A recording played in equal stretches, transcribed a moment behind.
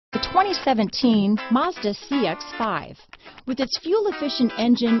2017 Mazda CX-5. With its fuel-efficient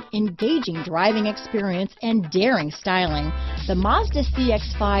engine, engaging driving experience, and daring styling, the Mazda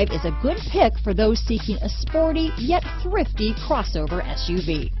CX-5 is a good pick for those seeking a sporty yet thrifty crossover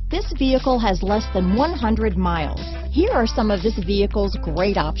SUV. This vehicle has less than 100 miles. Here are some of this vehicle's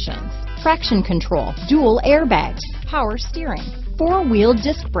great options: traction control, dual airbags, power steering, four-wheel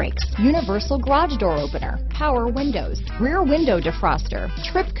disc brakes, universal garage door opener, power windows, rear window defroster,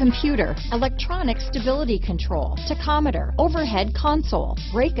 trip computer, electronic stability control, tachometer, overhead console,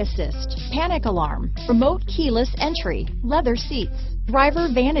 brake assist, panic alarm, remote keyless entry, leather seats, driver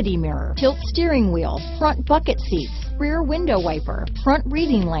vanity mirror, tilt steering wheel, front bucket seats, rear window wiper, front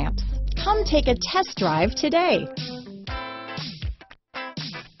reading lamps. Come take a test drive today.